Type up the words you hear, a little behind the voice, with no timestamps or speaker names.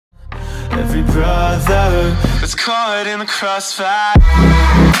every brother that's caught in the crossfire.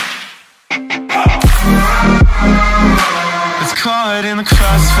 That's caught in the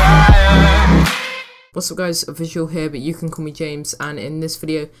crossfire. What's up guys, Visual here, but you can call me James, and in this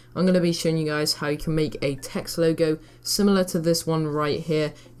video I'm going to be showing you guys how you can make a text logo similar to this one right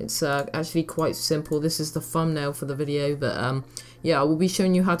here. It's actually quite simple. This is the thumbnail for the video, but yeah, I will be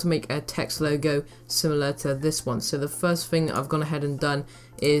showing you how to make a text logo similar to this one. So the first thing I've gone ahead and done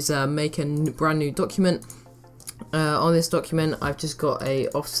is make a brand new document. On this document I've just got a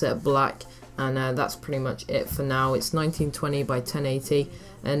offset black, and that's pretty much it for now. It's 1920 by 1080.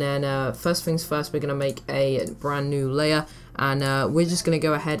 And then first things first, we're going to make a brand new layer, and we're just going to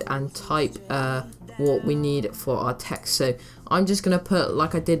go ahead and type what we need for our text. So I'm just going to put,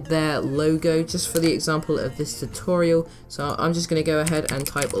 like I did there, logo, just for the example of this tutorial. So I'm just going to go ahead and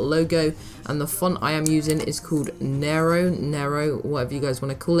type logo, and the font I am using is called Nero, whatever you guys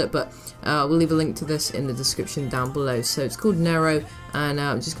want to call it, but we'll leave a link to this in the description down below. So it's called Nero, and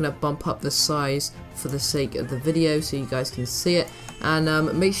I'm just going to bump up the size for the sake of the video so you guys can see it.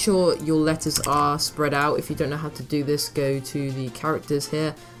 And make sure your letters are spread out. If you don't know how to do this, go to the characters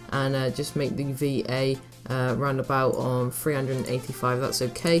here and just make the VA roundabout on 385, that's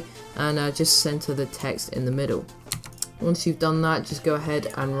okay, and just center the text in the middle. Once you've done that, just go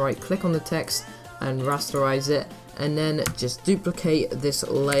ahead and right click on the text and rasterize it, and then just duplicate this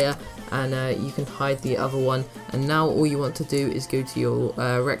layer, and you can hide the other one. And now all you want to do is go to your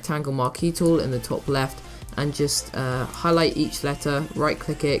rectangle marquee tool in the top left and just highlight each letter, right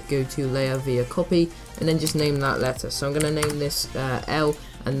click it, go to layer via copy, and then just name that letter. So I'm going to name this L,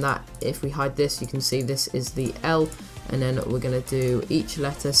 and that, if we hide this, you can see this is the L. And then we're going to do each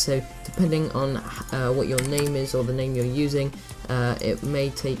letter, so depending on what your name is or the name you're using, it may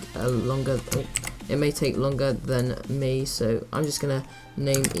take longer than me. So I'm just going to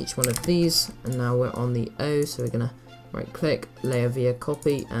name each one of these, and now we're on the O, so we're going to right click, layer via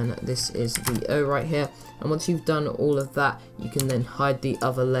copy, and this is the O right here. And once you've done all of that, you can then hide the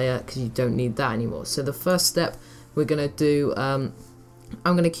other layer because you don't need that anymore. So the first step we're going to do, I'm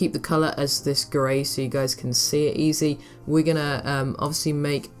going to keep the color as this gray so you guys can see it easy. We're going to obviously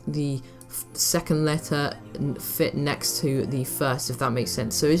make the second letter fit next to the first, if that makes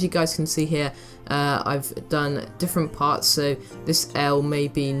sense. So as you guys can see here, I've done different parts. So this L may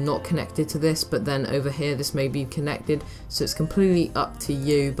be not connected to this, but then over here this may be connected, so it's completely up to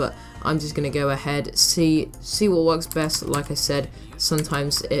you. But I'm just going to go ahead, see what works best. Like I said,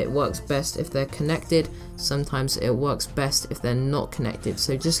 sometimes it works best if they're connected, sometimes it works best if they're not connected.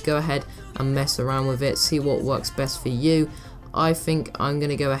 So just go ahead and mess around with it, see what works best for you. I think I'm going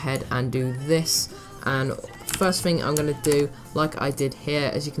to go ahead and do this, and first thing I'm going to do, like I did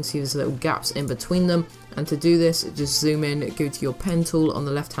here, as you can see there's little gaps in between them, and to do this just zoom in, go to your pen tool on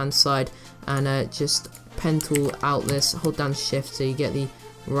the left hand side, and just pen tool out this, hold down shift so you get the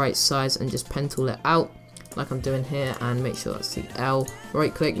right size, and just pen tool it out like I'm doing here, and make sure that's the L.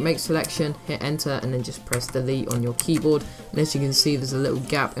 Right click, make selection, hit enter, and then just press delete on your keyboard. And as you can see there's a little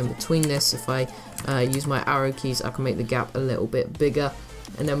gap in between this. If I use my arrow keys, I can make the gap a little bit bigger.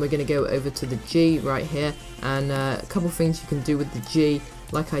 And then we're going to go over to the G right here, and a couple things you can do with the G,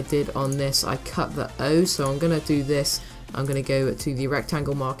 like I did on this. I cut the O, so I'm going to do this. I'm going to go to the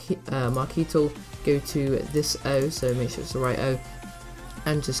rectangle marquee tool, go to this O, so make sure it's the right O,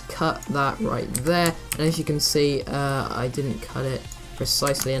 and just cut that right there. And as you can see, I didn't cut it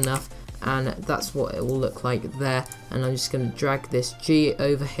precisely enough, and that's what it will look like there. And I'm just going to drag this G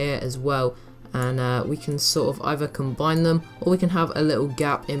over here as well, and we can sort of either combine them or we can have a little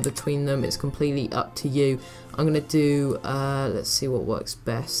gap in between them. It's completely up to you. I'm going to do, let's see what works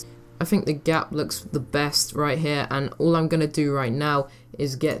best. I think the gap looks the best right here, and all I'm going to do right now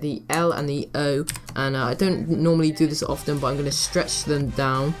is get the L and the O, and I don't normally do this often, but I'm going to stretch them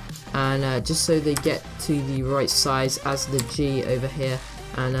down, and just so they get to the right size as the G over here.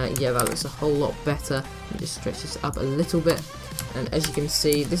 And yeah, that looks a whole lot better. Just stretch this up a little bit, and as you can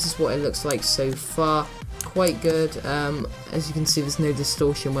see, this is what it looks like so far. Quite good. As you can see, there's no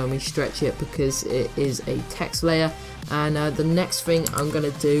distortion when we stretch it because it is a text layer. And the next thing I'm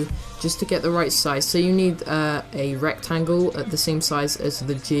going to do, just to get the right size, so you need a rectangle at the same size as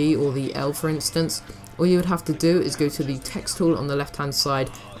the G or the L, for instance. All you would have to do is go to the text tool on the left hand side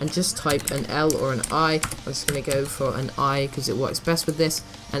and just type an L or an I. I'm just going to go for an I because it works best with this,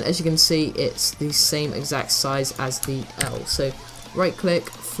 and as you can see it's the same exact size as the L. So right click,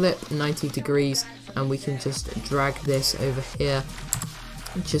 flip 90 degrees, and we can just drag this over here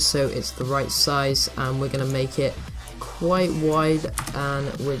just so it's the right size, and we're going to make it quite wide, and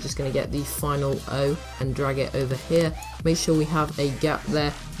we're just going to get the final O and drag it over here. Make sure we have a gap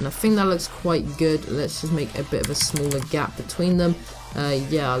there. and I think that looks quite good. Let's just make a bit of a smaller gap between them.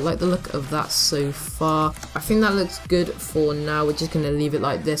 Yeah, I like the look of that so far. I think that looks good for now. We're just going to leave it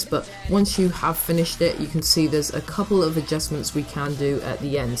like this, but once you have finished it, you can see there's a couple of adjustments we can do at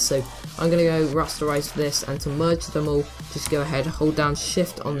the end. So I'm going to go rasterize this, and to merge them all, just go ahead, hold down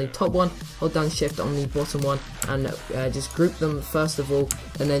shift on the top one, hold down shift on the bottom one, and just group them first of all,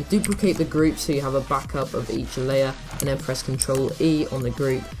 and then duplicate the group so you have a backup of each layer, and then press Ctrl E on the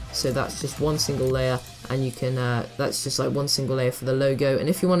group. So that's just one single layer, and you can that's just like one single layer for the logo. And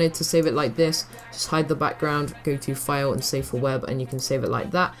if you wanted to save it like this, just hide the background, go to file and save for web, and you can save it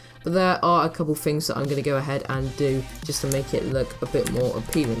like that. But there are a couple things that I'm going to go ahead and do just to make it look a bit more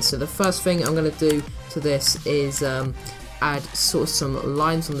appealing. So the first thing I'm going to do to this is add sort of some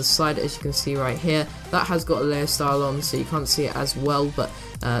lines on the side, as you can see right here. That has got a layer style on, so you can't see it as well, but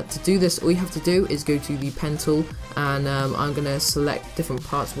to do this, all you have to do is go to the pen tool, and I'm going to select different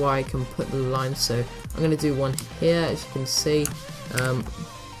parts where I can put the lines. So I'm going to do one here, as you can see.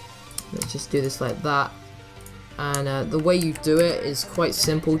 Let's just do this like that. And the way you do it is quite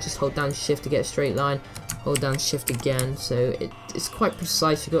simple. Just hold down shift to get a straight line, hold down shift again. So it's quite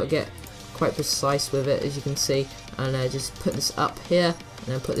precise. You've got to get quite precise with it, as you can see. And just put this up here, and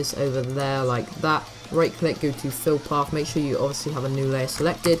then put this over there like that. Right click, go to fill path, make sure you obviously have a new layer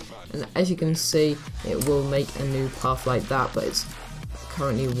selected, and as you can see, it will make a new path like that, but it's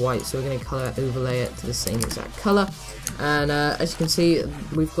currently white, so we're going to color overlay it to the same exact color. And as you can see,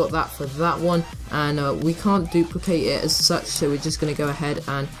 we've got that for that one, and we can't duplicate it as such, so we're just going to go ahead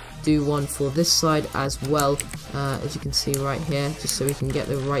and do one for this side as well, as you can see right here, just so we can get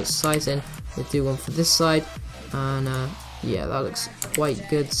the right size in. We'll do one for this side, and yeah, that looks quite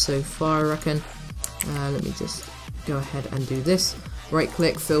good so far, I reckon. Let me just go ahead and do this. Right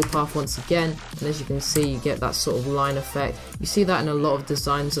click, fill path once again, and as you can see, you get that sort of line effect. You see that in a lot of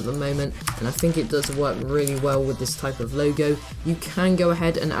designs at the moment, and I think it does work really well with this type of logo. You can go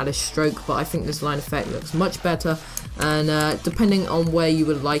ahead and add a stroke, but I think this line effect looks much better, and depending on where you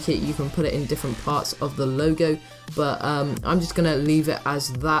would like it, you can put it in different parts of the logo. But I'm just going to leave it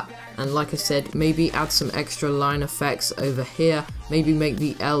as that, and like I said, maybe add some extra line effects over here, maybe make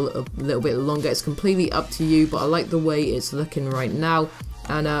the L a little bit longer. It's completely up to you, but I like the way it's looking right now.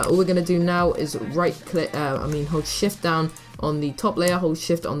 And all we're going to do now is right click, hold shift down on the top layer, hold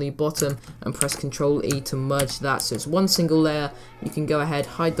shift on the bottom, and press Ctrl E to merge that. So it's one single layer. You can go ahead,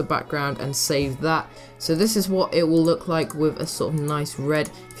 hide the background, and save that. So this is what it will look like with a sort of nice red.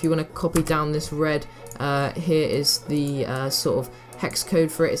 If you want to copy down this red, here is the sort of hex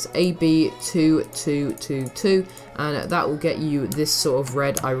code for it. It's AB2222, and that will get you this sort of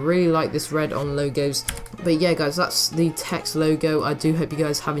red. I really like this red on logos. But yeah guys, that's the text logo. I do hope you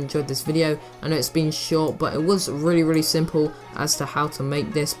guys have enjoyed this video. I know it's been short, but it was really simple as to how to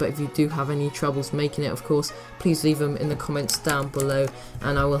make this. But if you do have any troubles making it, of course, please leave them in the comments down below,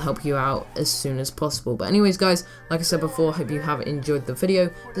 and I will help you out as soon as possible. But anyways guys, like I said before, hope you have enjoyed the video.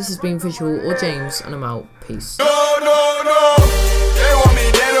 This has been Visual or James, and I'm out. Peace. No, no, no.